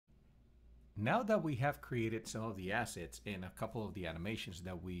Now that we have created some of the assets and a couple of the animations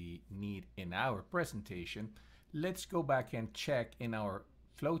that we need in our presentation, let's go back and check in our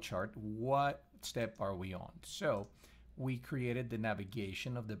flowchart what step are we on. So we created the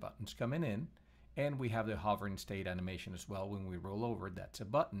navigation of the buttons coming in, and we have the hovering state animation as well. When we roll over, that's a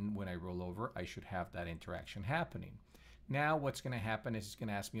button. When I roll over, I should have that interaction happening. Now what's going to happen is it's going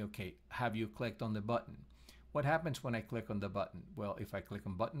to ask me, okay, have you clicked on the button? What happens when I click on the button? Well, if I click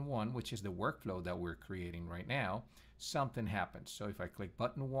on button 1, which is the workflow that we're creating right now, something happens. So if I click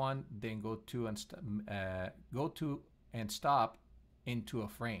button 1, then go to and stop into a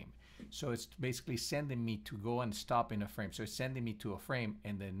frame. So it's basically sending me to go and stop in a frame. So it's sending me to a frame,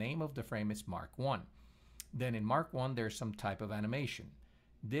 and the name of the frame is Mark 1. Then in Mark 1, there's some type of animation.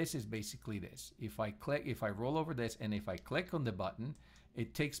 This is basically this. If I roll over this and if I click on the button,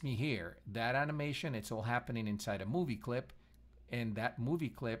 it takes me here. That animation, it's all happening inside a movie clip, and that movie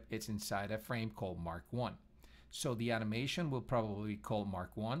clip, it's inside a frame called Mark 1. So the animation will probably be called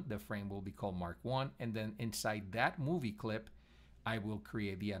Mark 1, the frame will be called Mark 1, and then inside that movie clip, I will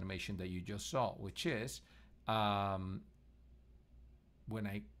create the animation that you just saw, which is when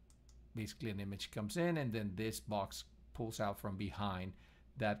basically an image comes in and then this box pulls out from behind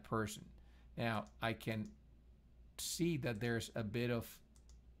that person. Now I can see that there's a bit of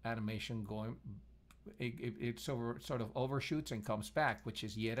animation going. It sort of overshoots and comes back, which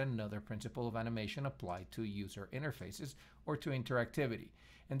is yet another principle of animation applied to user interfaces or to interactivity.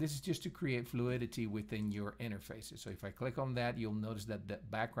 And this is just to create fluidity within your interfaces. So if I click on that, you'll notice that the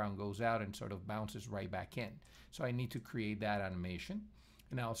background goes out and sort of bounces right back in. So I need to create that animation.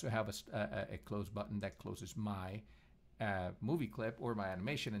 And I also have a close button that closes my movie clip or my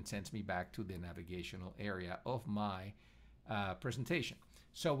animation and sends me back to the navigational area of my presentation.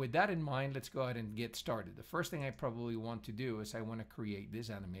 So with that in mind, let's go ahead and get started. The first thing I probably want to do is I want to create this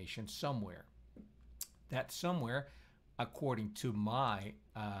animation somewhere. That somewhere, according to my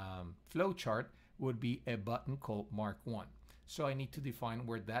flowchart, would be a button called Mark 1. So I need to define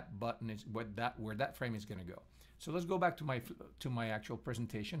where that button is, where that frame is going to go. So let's go back to my actual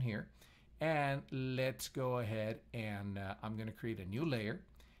presentation here, and let's go ahead and I'm going to create a new layer,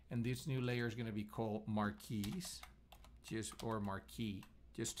 and this new layer is going to be called Marquees, or Marquee,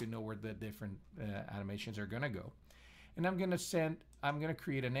 just to know where the different animations are going to go. And I'm going to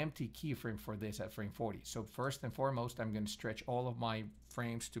create an empty keyframe for this at frame 40. So first and foremost, I'm going to stretch all of my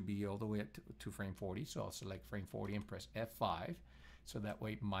frames to be all the way to frame 40. So I'll select frame 40 and press F5. So that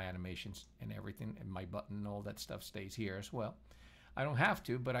way my animations and everything and my button and all that stuff stays here as well. I don't have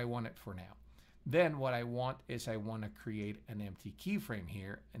to, but I want it for now. Then what I want is I want to create an empty keyframe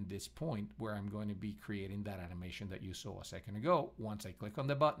here in this point where I'm going to be creating that animation that you saw a second ago once I click on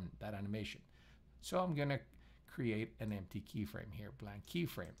the button, that animation. So I'm going to create an empty keyframe here, blank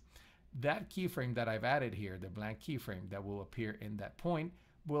keyframe. That keyframe that I've added here, the blank keyframe that will appear in that point,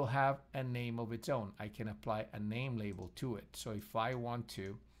 will have a name of its own. I can apply a name label to it. So if I want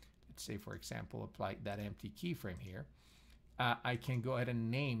to, let's say for example, apply that empty keyframe here, I can go ahead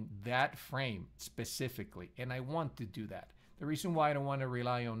and name that frame specifically, and I want to do that. The reason why I don't want to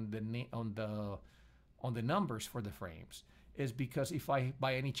rely on the numbers for the frames is because if I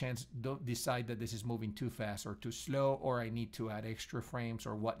by any chance don't decide that this is moving too fast or too slow, or I need to add extra frames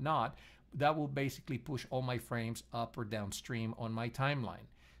or whatnot, that will basically push all my frames up or downstream on my timeline.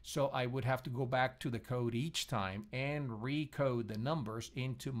 So I would have to go back to the code each time and recode the numbers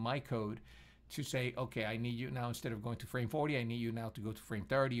into my code to say, okay, I need you now, instead of going to frame 40, I need you now to go to frame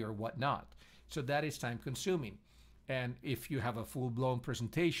 30 or whatnot. So that is time consuming. And if you have a full-blown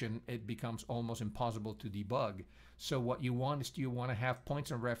presentation, it becomes almost impossible to debug. So what you want is you want to have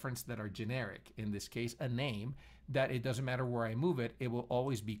points of reference that are generic. In this case, a name that it doesn't matter where I move it, it will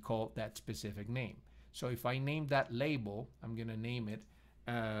always be called that specific name. So if I name that label, I'm going to name it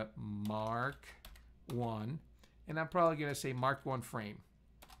Mark 1, and I'm probably going to say Mark 1 frame,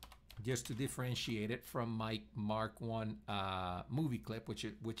 just to differentiate it from my Mark 1 movie clip,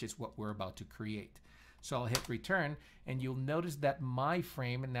 which is what we're about to create. So I'll hit return, and you'll notice that my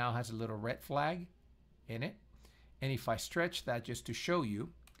frame now has a little red flag in it. And if I stretch that just to show you,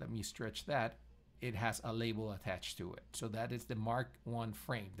 let me stretch that, it has a label attached to it. So that is the Mark 1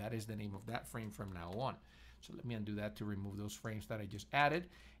 frame. That is the name of that frame from now on. So let me undo that to remove those frames that I just added.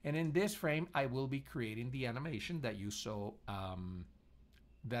 And in this frame, I will be creating the animation that you saw,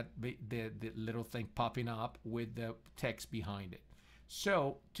 the little thing popping up with the text behind it.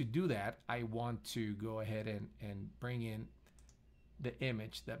 So to do that, I want to go ahead and bring in the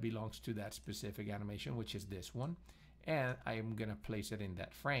image that belongs to that specific animation, which is this one. And I'm going to place it in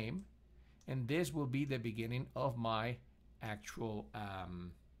that frame. And this will be the beginning of my actual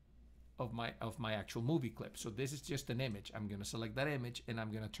of my actual movie clip. So this is just an image. I'm going to select that image and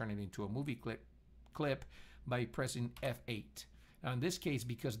I'm going to turn it into a movie clip by pressing F8. Now in this case,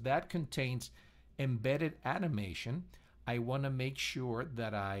 because that contains embedded animation, I want to make sure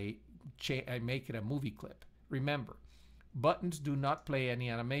that I make it a movie clip. Remember, buttons do not play any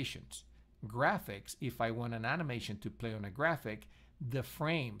animations. Graphics, if I want an animation to play on a graphic, the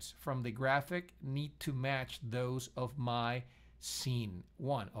frames from the graphic need to match those of my scene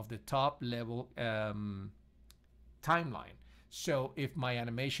 1, of the top level timeline. So if my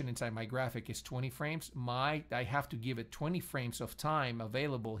animation inside my graphic is 20 frames, I have to give it 20 frames of time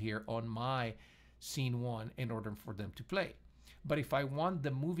available here on my scene 1 in order for them to play. But if I want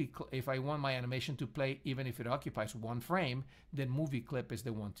if I want my animation to play even if it occupies 1 frame, then movie clip is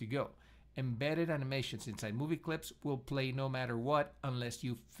the one to go. Embedded animations inside movie clips will play no matter what unless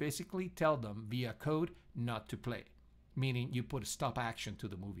you physically tell them via code not to play, meaning you put a stop action to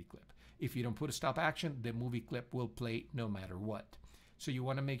the movie clip. If you don't put a stop action, the movie clip will play no matter what. So you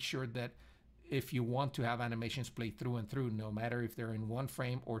want to make sure that if you want to have animations play through and through, no matter if they're in 1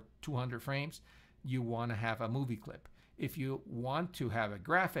 frame or 200 frames, you want to have a movie clip. If you want to have a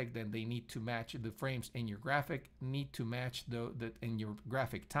graphic, then they need to match the frames in your graphic, need to match in your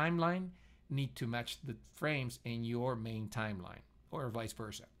graphic timeline, need to match the frames in your main timeline, or vice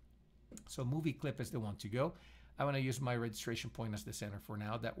versa. So movie clip is the one to go. I want to use my registration point as the center for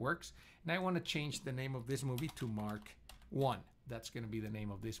now. That works. And I want to change the name of this movie to Mark 1. That's going to be the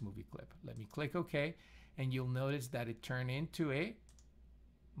name of this movie clip. Let me click OK. And you'll notice that it turned into a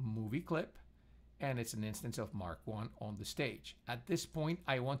movie clip. And it's an instance of Mark 1 on the stage. At this point,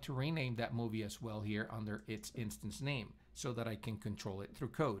 I want to rename that movie as well here under its instance name so that I can control it through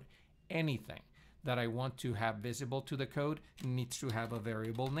code. Anything that I want to have visible to the code needs to have a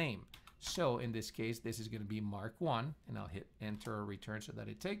variable name. So in this case, this is going to be Mark 1, and I'll hit enter or return so that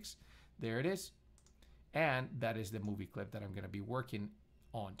it takes. There it is. And that is the movie clip that I'm going to be working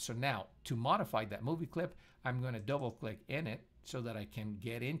on. So now to modify that movie clip, I'm going to double click in it so that I can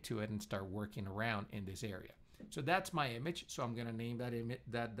get into it and start working around in this area. So that's my image. So I'm going to name that image,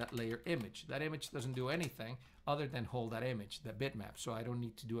 that layer image. That image doesn't do anything other than hold that image, the bitmap. So I don't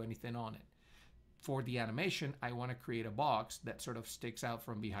need to do anything on it. For the animation, I want to create a box that sort of sticks out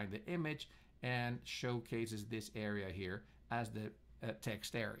from behind the image and showcases this area here as the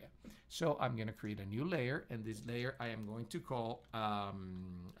text area. So I'm going to create a new layer, and this layer I am going to call, how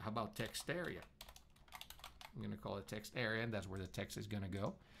about text area? I'm going to call it text area, and that's where the text is going to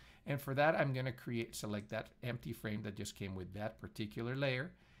go. And for that, I'm going to select that empty frame that just came with that particular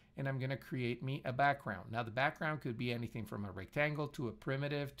layer, and I'm going to create me a background. Now the background could be anything from a rectangle to a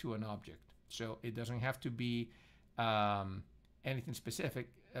primitive to an object. So it doesn't have to be anything specific,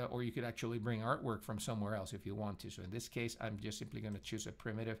 or you could actually bring artwork from somewhere else if you want to. So in this case, I'm just simply going to choose a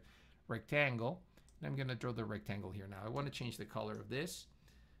primitive rectangle, and I'm going to draw the rectangle here. Now I want to change the color of this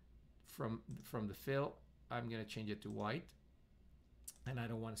from the fill. I'm going to change it to white, and I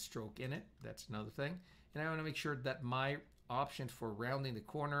don't want a stroke in it. That's another thing. And I want to make sure that my options for rounding the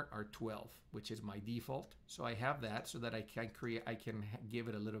corner are 12, which is my default. So I have that so that I can give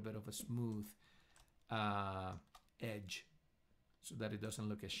it a little bit of a smooth edge so that it doesn't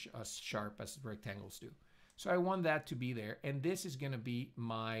look as sharp as rectangles do. So I want that to be there, and this is going to be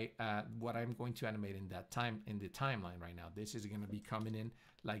my what I'm going to animate in the timeline right now. This is going to be coming in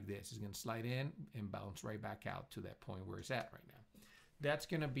like this. It's going to slide in and bounce right back out to that point where it's at right now. That's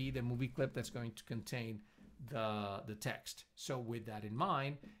going to be the movie clip that's going to contain the text. So with that in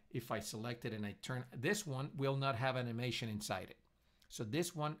mind, if I select it and I turn, this one will not have animation inside it. So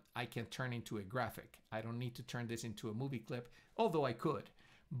this one I can turn into a graphic. I don't need to turn this into a movie clip, although I could,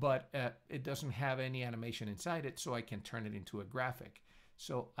 but it doesn't have any animation inside it, so I can turn it into a graphic.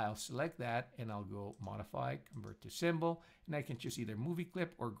 So I'll select that and I'll go modify, convert to symbol, and I can choose either movie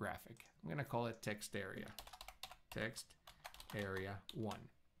clip or graphic. I'm going to call it text area 1.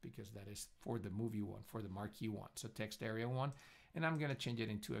 Because that is for the movie one, for the marquee one. So text area 1, and I'm going to change it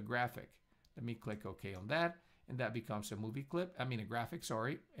into a graphic. Let me click OK on that, and that becomes a movie clip. I mean a graphic,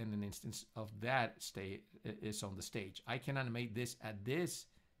 sorry, and an instance of that is on the stage. I can animate this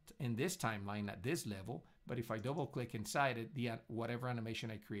in this timeline at this level, but if I double click inside it, whatever animation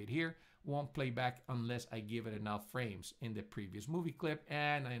I create here won't play back unless I give it enough frames in the previous movie clip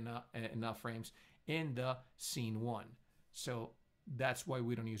and enough frames in the scene 1. So that's why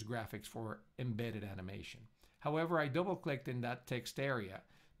we don't use graphics for embedded animation. However, I double clicked in that text area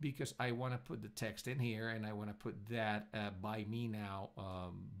because I want to put the text in here, and I want to put that by me now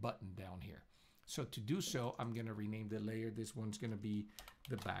button down here. So to do so, I'm going to rename the layer. This one's going to be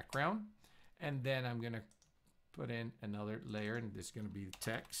the background, and then I'm going to put in another layer, and this is going to be the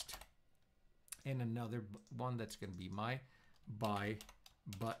text and another one that's going to be my buy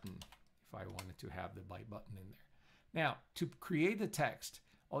button, if I wanted to have the buy button in there. Now, to create the text,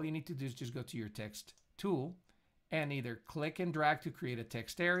 all you need to do is just go to your text tool and either click and drag to create a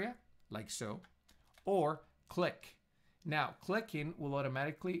text area, like so, or click. Now, clicking will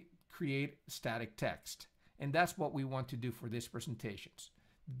automatically create static text, and that's what we want to do for these presentations.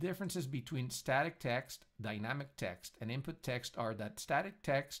 The differences between static text, dynamic text, and input text are that static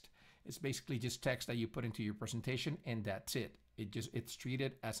text is basically just text that you put into your presentation, and that's it. It's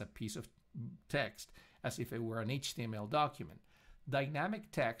treated as a piece of text, as if it were an HTML document.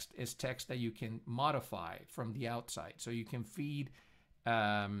 Dynamic text is text that you can modify from the outside. So you can feed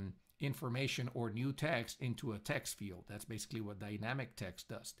information or new text into a text field. That's basically what dynamic text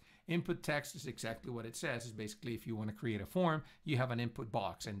does. Input text is exactly what it says. It's basically if you want to create a form, you have an input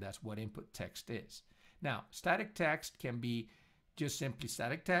box, and that's what input text is. Now, static text can be just simply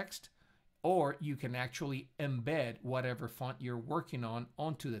static text, or you can actually embed whatever font you're working on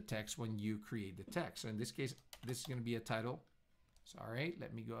onto the text when you create the text. So in this case, this is going to be a title. Sorry,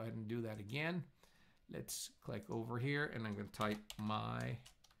 let me go ahead and do that again. Let's click over here, and I'm going to type my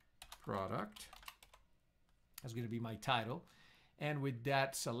product. That's going to be my title. And with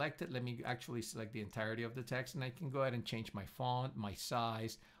that selected, let me actually select the entirety of the text, and I can go ahead and change my font, my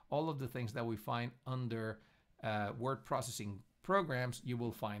size, all of the things that we find under word processing programs, you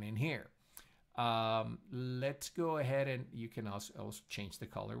will find in here. Let's go ahead, and you can also change the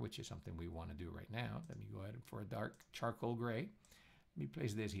color, which is something we want to do right now. Let me go ahead for a dark charcoal gray. Let me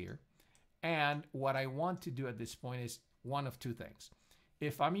place this here. And what I want to do at this point is one of two things.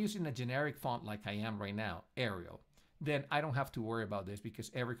 If I'm using a generic font like I am right now, Arial, then I don't have to worry about this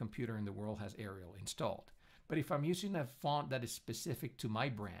because every computer in the world has Arial installed. But if I'm using a font that is specific to my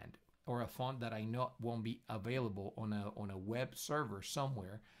brand, or a font that I know won't be available on a web server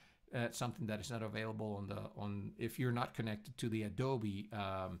somewhere, something that is not available if you're not connected to the Adobe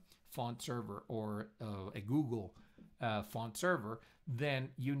font server or a Google font server, then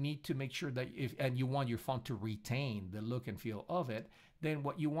you need to make sure that and you want your font to retain the look and feel of it, then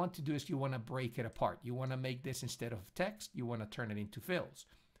what you want to do is you want to break it apart. You want to make this, instead of text, you want to turn it into fills.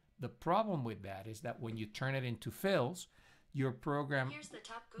 The problem with that is that when you turn it into fills, your program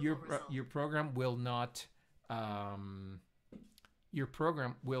your program will not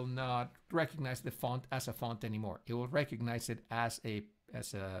recognize the font as a font anymore. It will recognize it as a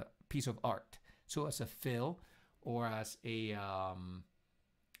piece of art. So as a fill, or as a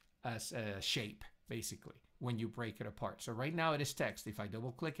shape, basically, when you break it apart. So right now it is text. If I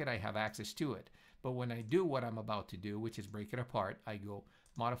double click it, I have access to it. But when I do what I'm about to do, which is break it apart, I go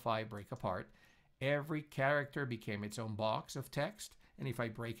modify, break apart. Every character became its own box of text. And if I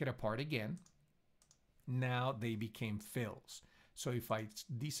break it apart again, now they became fills. So if I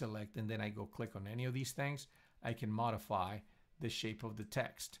deselect and then I go click on any of these things, I can modify the shape of the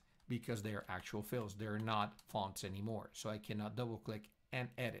text because they are actual fills. They're not fonts anymore. So I cannot double click and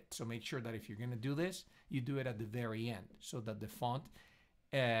edit. So make sure that if you're going to do this, you do it at the very end so that the font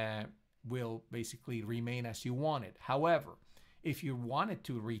will basically remain as you want it. However, if you wanted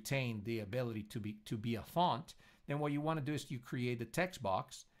to retain the ability to be a font, then what you want to do is you create the text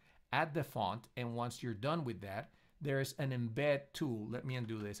box, add the font, and once you're done with that, there's an embed tool. Let me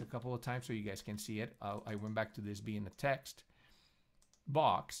undo this a couple of times so you guys can see it. I went back to this being a text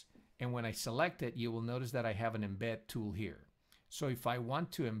box, and when I select it, you will notice that I have an embed tool here. So if I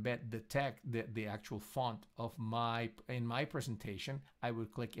want to embed the actual font of in my presentation, I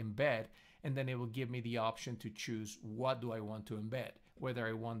would click embed, and then it will give me the option to choose what do I want to embed, whether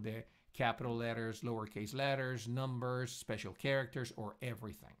I want the capital letters, lowercase letters, numbers, special characters, or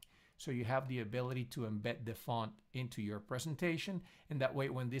everything. So you have the ability to embed the font into your presentation, and that way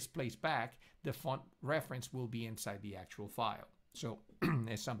when this plays back, the font reference will be inside the actual file. So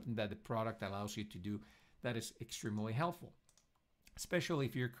it's something that the product allows you to do that is extremely helpful, especially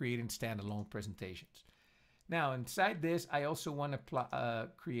if you're creating standalone presentations. Now inside this, I also want to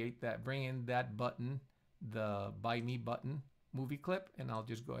bring in that button, the Buy Me button movie clip, and I'll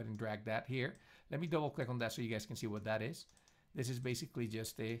just go ahead and drag that here. Let me double click on that so you guys can see what that is. This is basically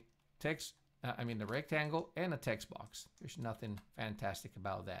just a text, the rectangle and a text box. There's nothing fantastic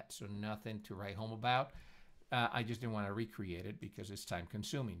about that, so nothing to write home about. I just didn't want to recreate it because it's time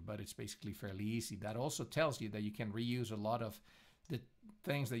consuming, but it's basically fairly easy. That also tells you that you can reuse a lot of the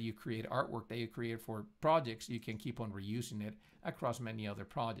things that you create, artwork that you create for projects. You can keep on reusing it across many other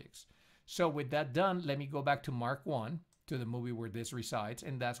projects. So with that done, let me go back to Mark 1, to the movie where this resides,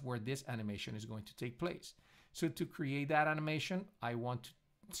 and that's where this animation is going to take place. So to create that animation, I want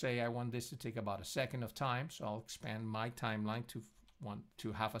this to take about a second of time. So I'll expand my timeline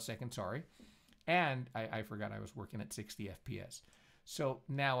to half a second, sorry. And I forgot I was working at 60 FPS. So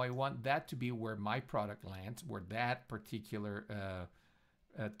now I want that to be where my product lands, where that particular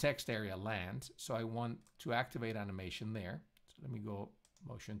text area lands. So I want to activate animation there. So let me go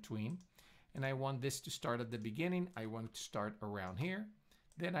motion tween. And I want this to start at the beginning. I want it to start around here.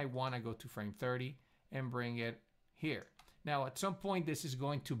 Then I want to go to frame 30 and bring it here. Now at some point this is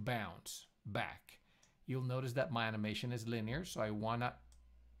going to bounce back. You'll notice that my animation is linear, so I want to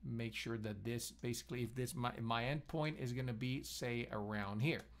make sure that this basically, if this my endpoint is going to be say around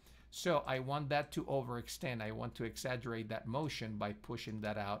here. So I want that to overextend. I want to exaggerate that motion by pushing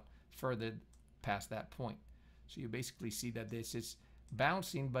that out further past that point. So you basically see that this is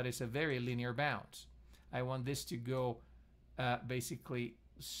bouncing, but it's a very linear bounce. I want this to go basically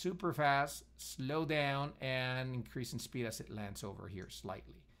super fast, slow down, and increase in speed as it lands over here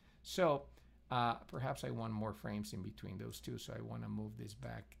slightly. So perhaps I want more frames in between those two, so I want to move this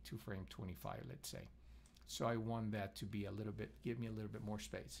back to frame 25, let's say. So I want that to be a little bit, give me a little bit more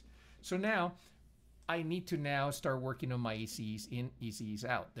space. So now I need to now start working on my ECEs in, ECEs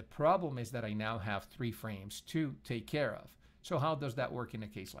out. The problem is that I now have 3 frames to take care of. So how does that work in a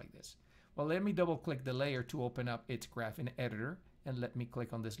case like this? Well, let me double click the layer to open up its graph in editor, and let me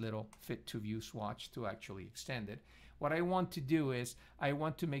click on this little fit to view swatch to actually extend it. What I want to do is I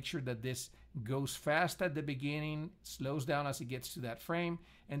want to make sure that this goes fast at the beginning, slows down as it gets to that frame,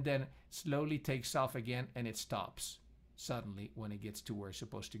 and then slowly takes off again, and it stops suddenly when it gets to where it's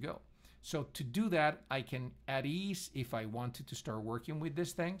supposed to go. So to do that, I can at ease if I wanted to start working with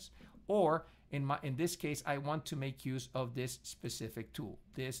these things, or in this case, I want to make use of this specific tool,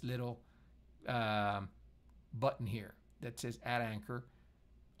 this little button here that says add anchor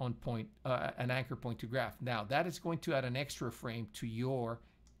on point, an anchor point to graph. Now that is going to add an extra frame to your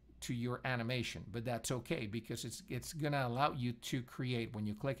animation, but that's okay because it's going to allow you to create, when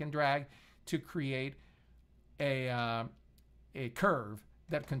you click and drag, to create a curve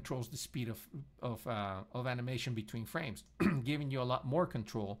that controls the speed of animation between frames, giving you a lot more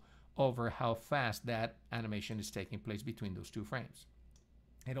control over how fast that animation is taking place between those 2 frames.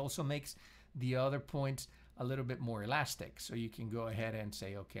 It also makes the other points a little bit more elastic, so you can go ahead and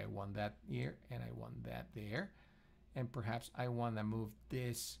say, okay, I want that here and I want that there, and perhaps I want to move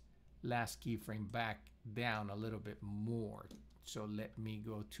this last keyframe back down a little bit more. So let me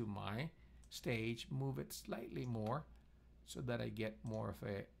go to my stage, move it slightly more so that I get more of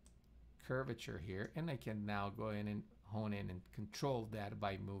a curvature here, and I can now go in and hone in and control that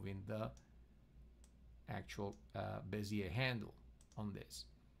by moving the actual Bezier handle on this.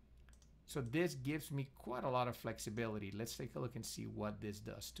 So this gives me quite a lot of flexibility. Let's take a look and see what this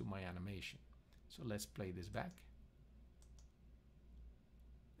does to my animation. So let's play this back.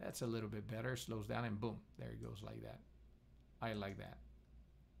 That's a little bit better, slows down, and boom, there it goes like that. I like that.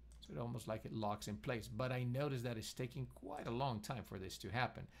 So it almost like it locks in place, but I notice that it's taking quite a long time for this to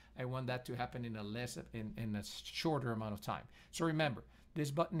happen. I want that to happen in a shorter amount of time. So remember,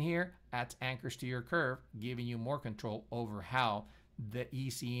 this button here adds anchors to your curve, giving you more control over how the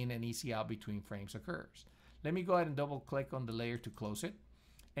EC in and EC out between frames occurs. Let me go ahead and double click on the layer to close it.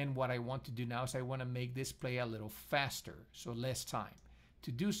 And what I want to do now is I want to make this play a little faster, so less time.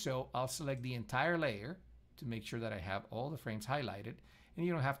 To do so, I'll select the entire layer to make sure that I have all the frames highlighted. And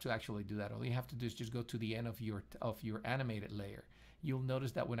you don't have to actually do that. All you have to do is just go to the end of your animated layer. You'll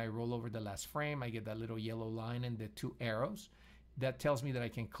notice that when I roll over the last frame, I get that little yellow line and the 2 arrows. That tells me that I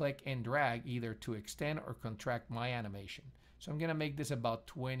can click and drag either to extend or contract my animation. So I'm going to make this about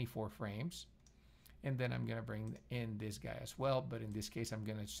 24 frames. And then I'm going to bring in this guy as well. But in this case, I'm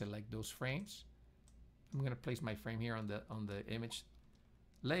going to select those frames. I'm going to place my frame here on the image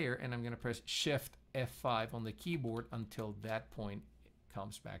layer, and I'm going to press Shift F5 on the keyboard until that point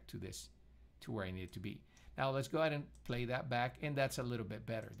comes back to where I need it to be. Now let's go ahead and play that back, and that's a little bit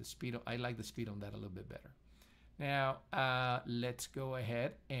better. The speed, I like the speed on that a little bit better. Now let's go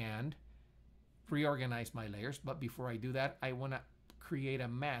ahead and reorganize my layers, but before I do that, I want to create a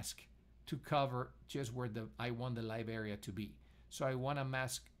mask to cover just where I want the live area to be. So I want a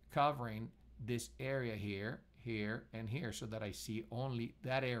mask covering this area here, here, and here, so that I see only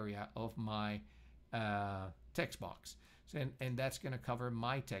that area of my text box. So, and that's going to cover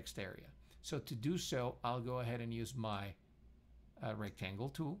my text area. So to do so, I'll go ahead and use my rectangle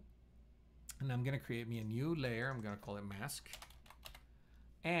tool, and I'm going to create me a new layer. I'm going to call it mask,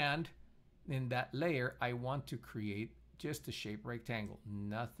 and in that layer, I want to create just a shape rectangle,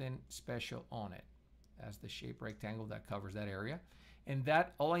 nothing special on it, as the shape rectangle that covers that area. And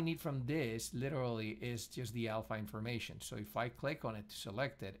that, all I need from this literally is just the alpha information. So if I click on it to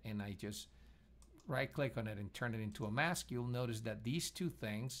select it, and I just right click on it and turn it into a mask, you'll notice that these 2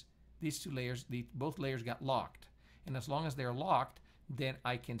 things these two layers, both layers got locked. And as long as they're locked, then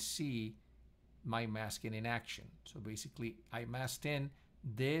I can see my masking in action. So basically, I masked in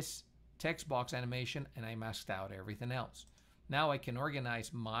this text box animation and I masked out everything else. Now I can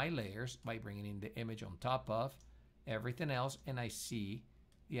organize my layers by bringing in the image on top of everything else, and I see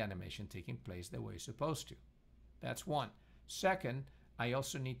the animation taking place the way it's supposed to. That's one. Second, I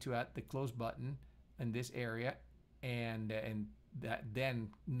also need to add the close button in this area and then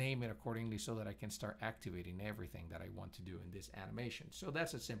name it accordingly so that I can start activating everything that I want to do in this animation. So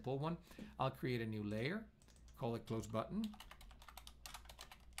that's a simple one. I'll create a new layer, call it close button,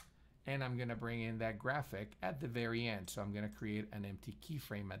 and I'm going to bring in that graphic at the very end. So I'm going to create an empty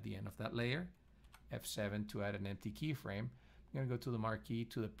keyframe at the end of that layer. F7 to add an empty keyframe. I'm going to go to the marquee,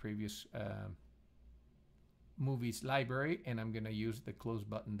 to the previous movies library, and I'm going to use the close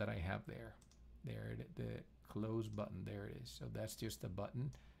button that I have there. The close button, there it is. So that's just a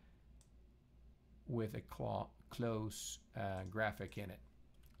button with a close graphic in it.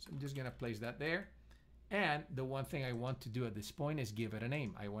 So I'm just going to place that there. And the one thing I want to do at this point is give it a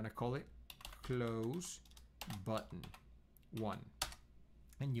name. I want to call it close button 1.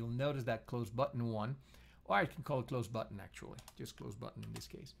 And you'll notice that close button 1, or I can call it close button actually, just close button in this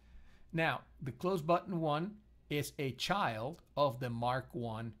case. Now, the close button 1 is a child of the Mark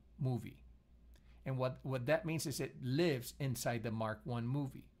 1 movie. And what that means is it lives inside the Mark 1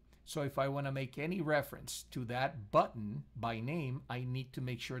 movie. So if I want to make any reference to that button by name, I need to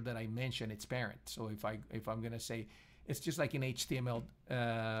make sure that I mention its parent. So if I'm going to say, it's just like in HTML,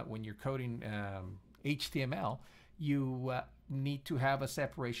 when you're coding HTML, you need to have a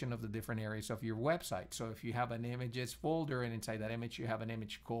separation of the different areas of your website. So if you have an images folder and inside that image you have an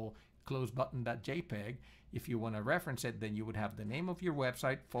image called closebutton.jpg, if you want to reference it, then you would have the name of your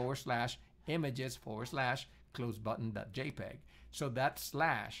website / images / closebutton.jpg. So that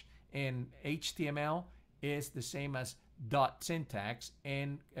slash in HTML is the same as dot syntax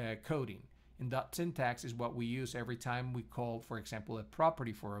in coding. And dot syntax is what we use every time we call, for example, a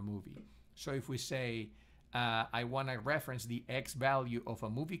property for a movie. So if we say, I want to reference the X value of a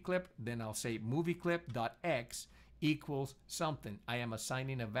movie clip, then I'll say movieclip.x equals something. I am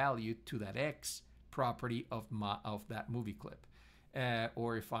assigning a value to that X property of that movie clip.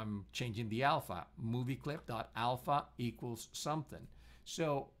 Or if I'm changing the alpha, movieclip.alpha equals something.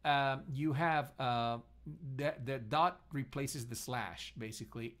 So you have the dot replaces the slash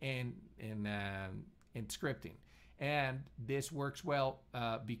basically in scripting, and this works well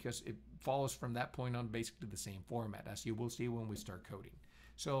because it follows from that point on basically the same format as you will see when we start coding.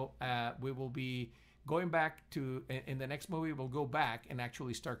 So we will be going back to, in the next movie we'll go back and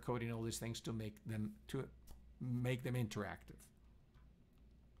actually start coding all these things to make them interactive.